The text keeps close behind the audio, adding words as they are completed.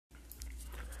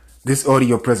This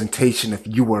audio presentation of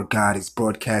You Are God is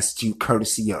broadcast to you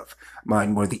courtesy of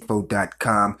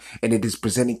MindworthyInfo.com, and it is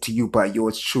presented to you by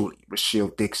yours truly, Rochelle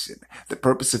Dixon. The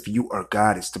purpose of You Are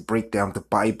God is to break down the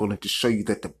Bible and to show you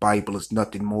that the Bible is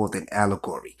nothing more than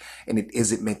allegory, and it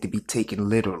isn't meant to be taken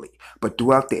literally. But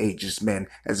throughout the ages, men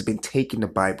has been taking the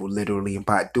Bible literally, and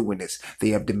by doing this, they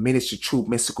have diminished the true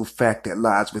mystical fact that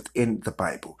lies within the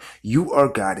Bible. You Are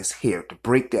God is here to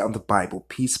break down the Bible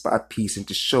piece by piece and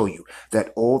to show you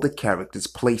that all the characters,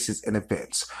 places, and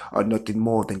events are nothing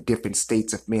more than different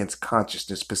states of man's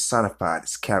consciousness personified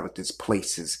as characters,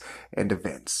 places, and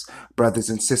events. Brothers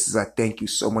and sisters, I thank you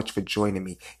so much for joining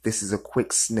me. This is a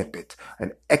quick snippet,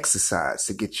 an exercise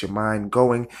to get your mind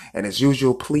going. And as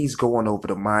usual, please go on over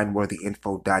to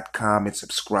mindworthyinfo.com and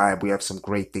subscribe. We have some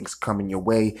great things coming your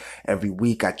way. Every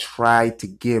week I try to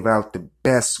give out the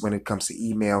best when it comes to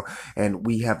email, and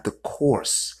we have the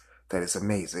course that is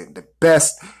amazing. The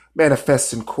best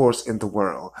manifesting course in the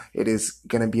world. It is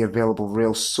going to be available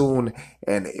real soon.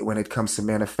 And when it comes to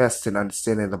manifesting,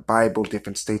 understanding the Bible,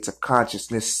 different states of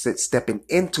consciousness, stepping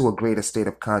into a greater state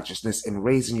of consciousness and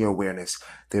raising your awareness,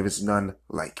 there is none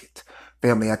like it.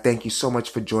 Family, I thank you so much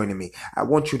for joining me. I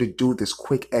want you to do this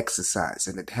quick exercise,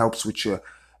 and it helps with your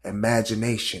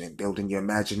imagination and building your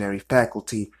imaginary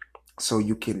faculty so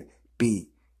you can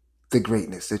be the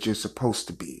greatness that you're supposed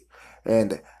to be.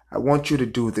 And I want you to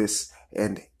do this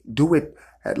and do it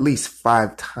at least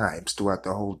 5 times throughout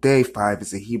the whole day. 5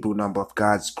 is a Hebrew number of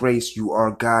God's grace. You are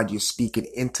God. You're speaking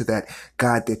into that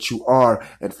God that you are.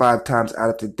 And 5 times out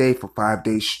of the day for 5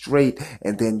 days straight.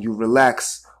 And then you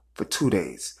relax for 2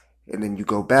 days. And then you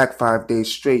go back 5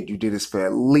 days straight. You do this for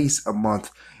at least a month.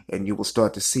 And you will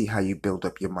start to see how you build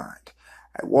up your mind.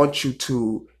 I want you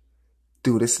to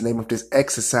do this. The name of this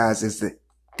exercise is the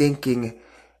thinking,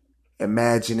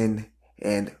 imagining,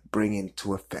 and bringing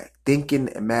to effect. Thinking,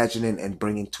 imagining, and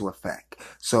bringing to effect.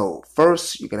 So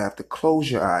first, you're going to have to close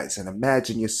your eyes and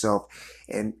imagine yourself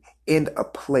in a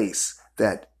place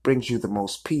that brings you the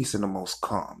most peace and the most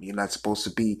calm. You're not supposed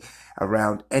to be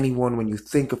around anyone. When you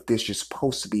think of this, you're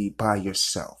supposed to be by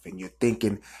yourself. And you're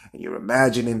thinking and you're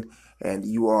imagining, and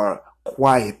you are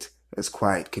quiet as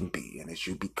quiet can be. And as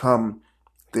you become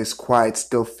this quiet,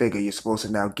 still figure, you're supposed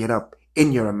to now get up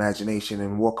in your imagination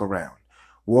and walk around.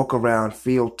 Walk around,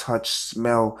 feel, touch,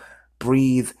 smell,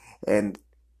 breathe, and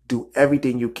do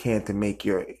everything you can to make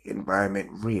your environment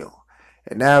real.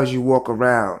 And now as you walk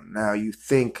around, now you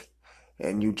think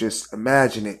and you just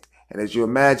imagine it. And as you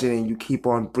imagine and you keep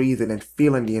on breathing and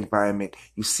feeling the environment,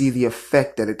 you see the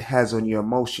effect that it has on your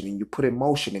emotion, and you put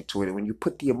emotion into it. And when you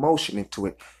put the emotion into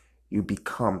it, you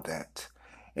become that.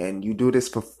 And you do this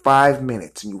for 5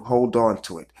 minutes and you hold on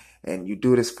to it. And you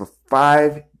do this for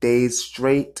 5 days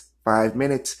straight. 5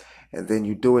 minutes, and then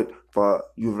you do it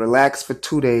you relax for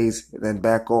 2 days, and then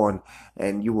back on,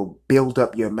 and you will build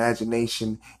up your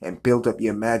imagination and build up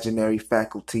your imaginary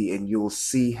faculty, and you will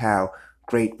see how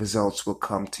great results will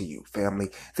come to you, family.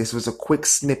 This was a quick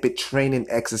snippet training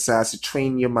exercise to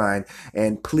train your mind.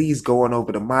 And please go on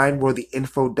over to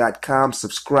mindworthyinfo.com,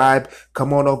 subscribe,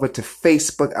 come on over to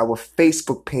Facebook, our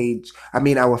Facebook page,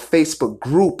 our Facebook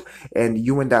group, and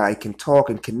you and I can talk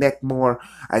and connect more.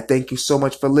 I thank you so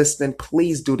much for listening.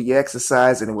 Please do the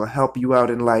exercise and it will help you out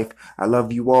in life. I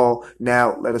love you all.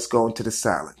 Now let us go into the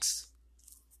silence.